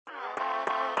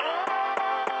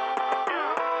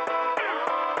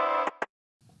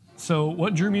So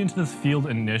what drew me into this field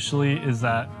initially is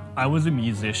that I was a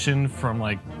musician from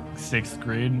like 6th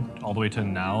grade all the way to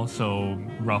now, so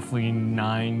roughly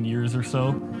 9 years or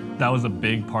so. That was a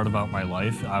big part about my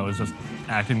life. I was just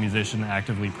active musician,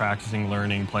 actively practicing,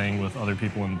 learning, playing with other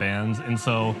people in bands. And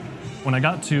so when I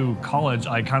got to college,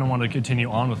 I kind of wanted to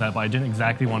continue on with that, but I didn't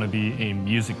exactly want to be a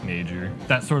music major.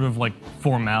 That sort of like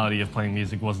formality of playing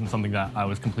music wasn't something that I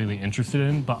was completely interested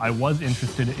in, but I was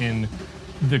interested in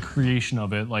the creation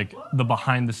of it, like the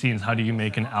behind the scenes. How do you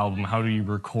make an album? How do you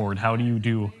record? How do you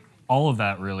do all of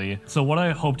that, really? So what I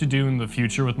hope to do in the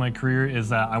future with my career is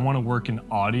that I want to work in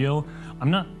audio. I'm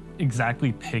not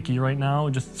exactly picky right now,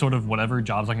 just sort of whatever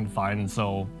jobs I can find, and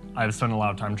so I've spent a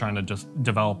lot of time trying to just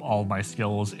develop all of my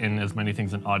skills in as many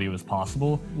things in audio as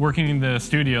possible. Working in the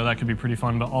studio, that could be pretty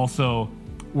fun, but also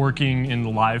working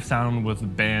in live sound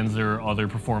with bands or other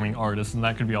performing artists, and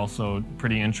that could be also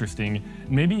pretty interesting.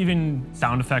 Maybe even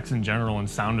sound effects in general and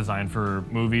sound design for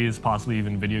movies, possibly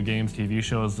even video games, TV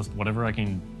shows, just whatever I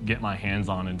can get my hands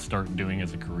on and start doing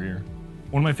as a career.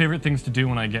 One of my favorite things to do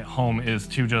when I get home is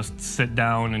to just sit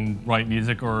down and write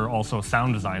music, or also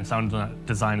sound design. Sound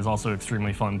design is also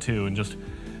extremely fun too, and just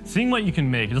seeing what you can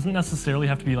make. It doesn't necessarily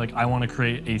have to be like, I want to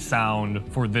create a sound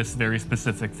for this very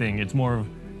specific thing. It's more of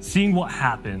seeing what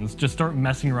happens. Just start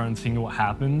messing around and seeing what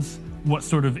happens. What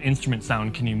sort of instrument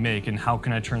sound can you make, and how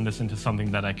can I turn this into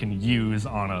something that I can use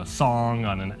on a song,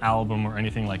 on an album, or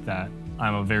anything like that?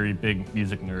 I'm a very big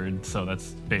music nerd, so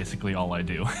that's basically all I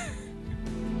do.